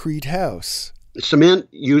all-concrete house. Cement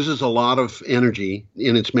uses a lot of energy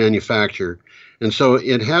in its manufacture, and so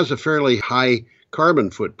it has a fairly high carbon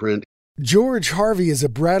footprint. George Harvey is a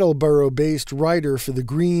Brattleboro-based writer for the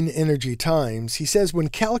Green Energy Times. He says when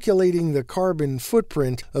calculating the carbon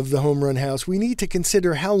footprint of the Home Run House, we need to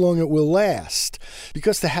consider how long it will last.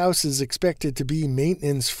 Because the house is expected to be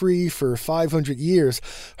maintenance-free for 500 years,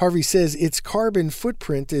 Harvey says its carbon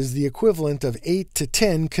footprint is the equivalent of 8 to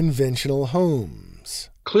 10 conventional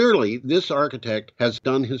homes. Clearly, this architect has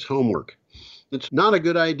done his homework. It's not a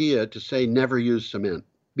good idea to say never use cement,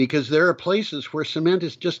 because there are places where cement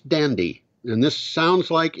is just dandy, and this sounds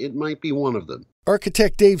like it might be one of them.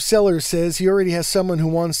 Architect Dave Sellers says he already has someone who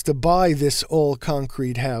wants to buy this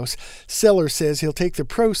all-concrete house. Sellers says he'll take the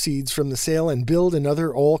proceeds from the sale and build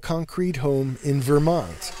another all-concrete home in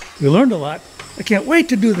Vermont. We learned a lot. I can't wait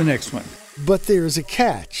to do the next one. But there's a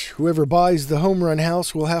catch. Whoever buys the Home Run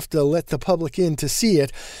House will have to let the public in to see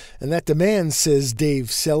it, and that demand, says Dave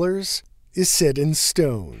Sellers, is set in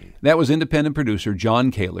stone. That was independent producer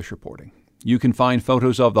John Kalish reporting. You can find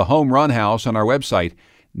photos of the Home Run House on our website,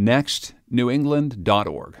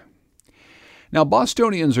 nextnewengland.org. Now,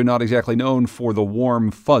 Bostonians are not exactly known for the warm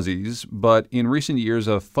fuzzies, but in recent years,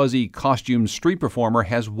 a fuzzy costume street performer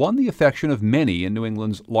has won the affection of many in New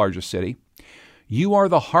England's largest city. "You are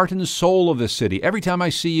the heart and soul of this city. Every time I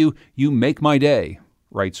see you, you make my day,"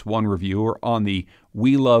 writes one reviewer on the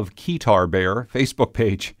We Love Keytar Bear Facebook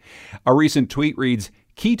page. A recent tweet reads,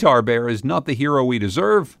 "Keytar Bear is not the hero we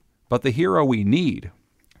deserve, but the hero we need."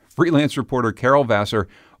 Freelance reporter Carol Vassar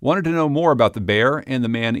wanted to know more about the bear and the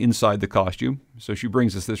man inside the costume, so she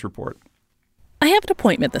brings us this report. I have an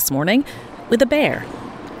appointment this morning with a bear.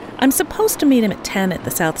 I'm supposed to meet him at 10 at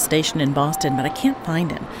the South Station in Boston, but I can't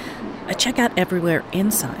find him. I check out everywhere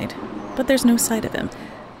inside, but there's no sight of him.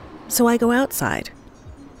 So I go outside.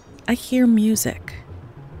 I hear music.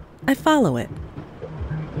 I follow it.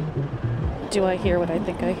 Do I hear what I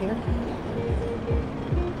think I hear?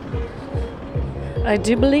 I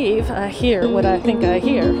do believe I hear what I think I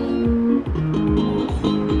hear.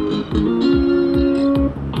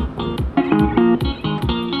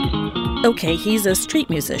 Okay, he's a street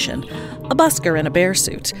musician, a busker in a bear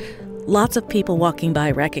suit. Lots of people walking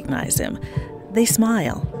by recognize him. They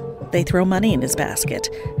smile. They throw money in his basket.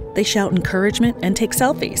 They shout encouragement and take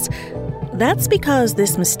selfies. That's because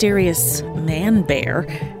this mysterious man bear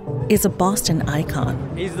is a Boston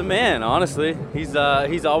icon. He's the man, honestly. He's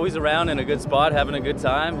always around in a good spot, having a good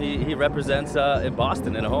time. He represents in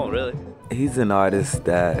Boston in a whole, really. He's an artist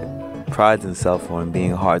that prides himself on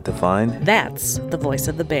being hard to find. That's the voice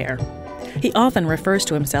of the Bear. He often refers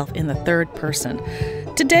to himself in the third person.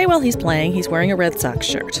 Today, while he's playing, he's wearing a Red Sox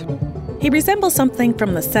shirt. He resembles something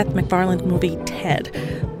from the Seth MacFarlane movie Ted,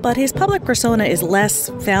 but his public persona is less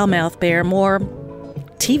foul-mouthed bear, more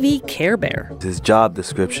TV Care Bear. His job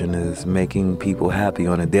description is making people happy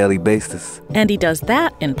on a daily basis. And he does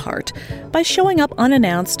that, in part, by showing up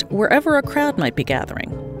unannounced wherever a crowd might be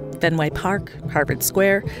gathering. Fenway Park, Harvard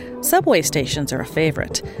Square, subway stations are a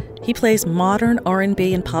favorite. He plays modern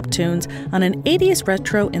R&B and pop tunes on an 80s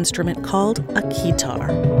retro instrument called a keytar.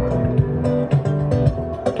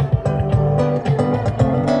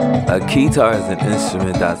 A keytar is an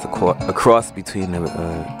instrument that's a cross between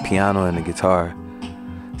a piano and a guitar.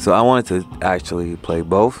 So I wanted to actually play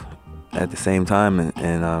both at the same time,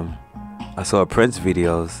 and I saw Prince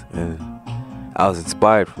videos, and I was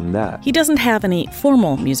inspired from that. He doesn't have any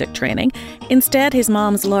formal music training. Instead, his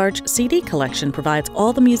mom's large CD collection provides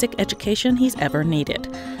all the music education he's ever needed.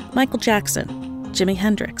 Michael Jackson, Jimi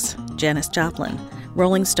Hendrix, Janis Joplin,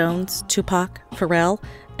 Rolling Stones, Tupac, Pharrell,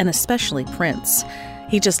 and especially Prince.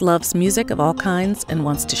 He just loves music of all kinds and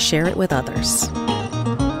wants to share it with others.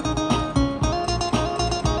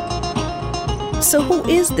 So who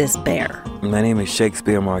is this bear? My name is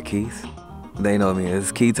Shakespeare Marquise. They know me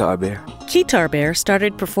as Keytar Bear. Keytar Bear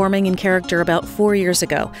started performing in character about 4 years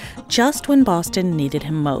ago, just when Boston needed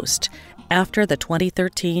him most, after the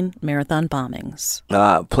 2013 marathon bombings.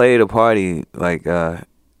 Played a party,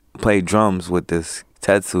 played drums with this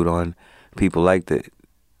Ted suit on. People liked it.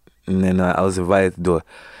 And then I was invited to do a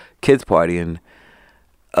kids party, and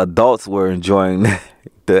adults were enjoying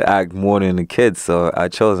the act more than the kids, so I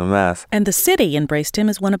chose a mask. And the city embraced him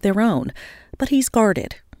as one of their own. But he's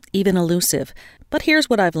guarded, even elusive. But here's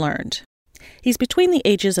what I've learned. He's between the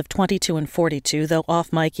ages of 22 and 42, though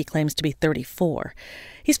off mic he claims to be 34.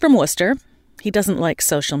 He's from Worcester. He doesn't like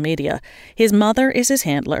social media. His mother is his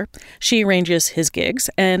handler. She arranges his gigs,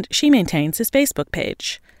 and she maintains his Facebook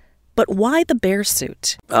page. But why the bear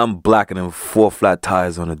suit? I'm blacking than 4 flat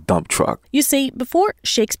tires on a dump truck. You see, before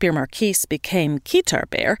Shakespeare Marquise became Keytar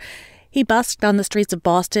Bear, he busked on the streets of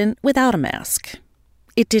Boston without a mask.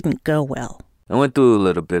 It didn't go well. I went through a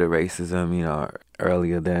little bit of racism,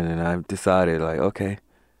 earlier then, and I decided, okay,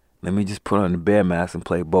 let me just put on the bear mask and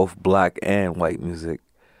play both black and white music.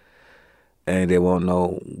 And they won't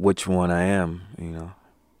know which one I am,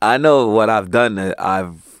 I know what I've done, that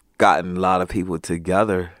I've gotten a lot of people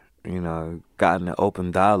together, gotten an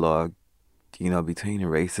open dialogue, between the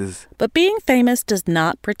races. But being famous does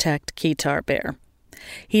not protect Keytar Bear.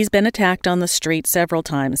 He's been attacked on the street several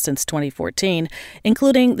times since 2014,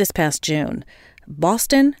 including this past June.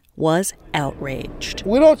 Boston was outraged.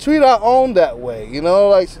 We don't treat our own that way,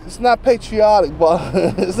 it's not patriotic, but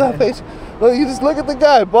it's not patriotic. You just look at the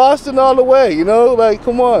guy, Boston all the way,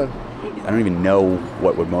 come on. I don't even know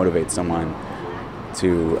what would motivate someone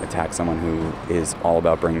to attack someone who is all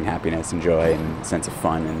about bringing happiness and joy and sense of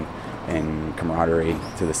fun and camaraderie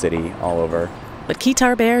to the city all over. But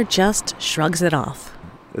Keytar Bear just shrugs it off.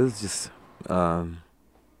 It was just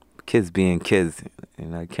kids being kids,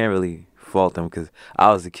 and I can't really fault them because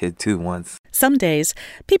I was a kid too once. Some days,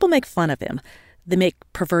 people make fun of him. They make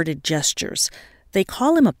perverted gestures. They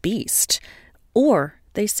call him a beast. Or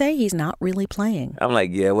they say he's not really playing. I'm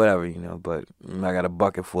like, yeah, whatever, but I got a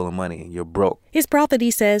bucket full of money and you're broke. His profit,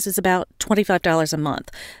 he says, is about $25 a month.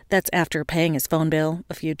 That's after paying his phone bill,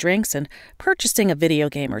 a few drinks, and purchasing a video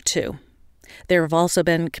game or two. There have also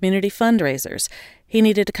been community fundraisers. He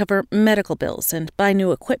needed to cover medical bills and buy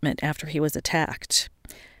new equipment after he was attacked.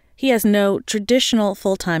 He has no traditional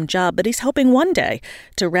full-time job, but he's hoping one day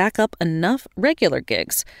to rack up enough regular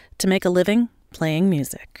gigs to make a living playing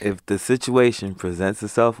music. If the situation presents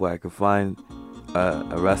itself where I could find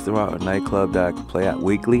a restaurant or nightclub that I could play at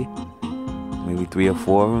weekly, maybe 3 or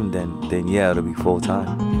 4 of them, then yeah, it'll be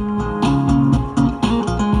full-time.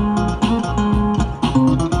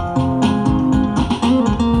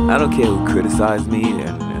 I don't care who criticizes me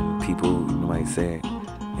and people might say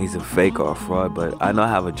he's a fake or a fraud, but I know I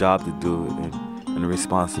have a job to do and a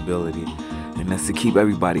responsibility, and that's to keep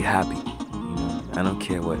everybody happy. I don't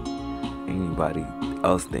care what anybody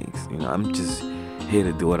else thinks. I'm just here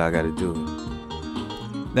to do what I got to do.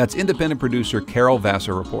 That's independent producer Carol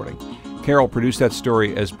Vassar reporting. Carol produced that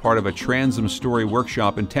story as part of a Transom Story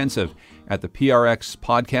Workshop intensive at the PRX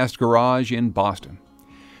Podcast Garage in Boston.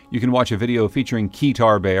 You can watch a video featuring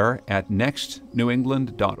Keytar Bear at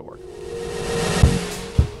nextnewengland.org.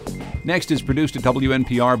 Next is produced at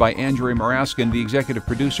WNPR by Andrea Maraskin. The executive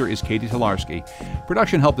producer is Katie Tolarski.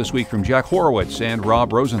 Production help this week from Jack Horowitz and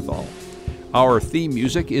Rob Rosenthal. Our theme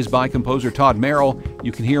music is by composer Todd Merrill.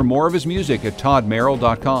 You can hear more of his music at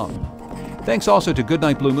toddmerrill.com. Thanks also to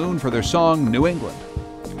Goodnight Blue Moon for their song New England.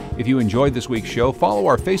 If you enjoyed this week's show, follow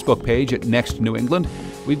our Facebook page at Next New England.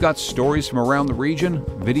 We've got stories from around the region,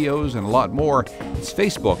 videos, and a lot more. It's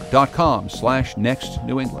facebook.com/Next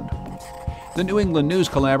New England. The New England News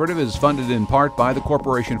Collaborative is funded in part by the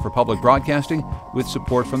Corporation for Public Broadcasting with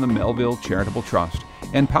support from the Melville Charitable Trust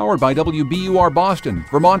and powered by WBUR Boston,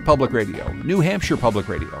 Vermont Public Radio, New Hampshire Public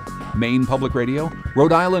Radio, Maine Public Radio,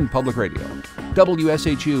 Rhode Island Public Radio,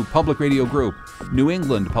 WSHU Public Radio Group, New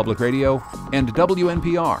England Public Radio, and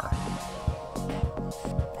WNPR.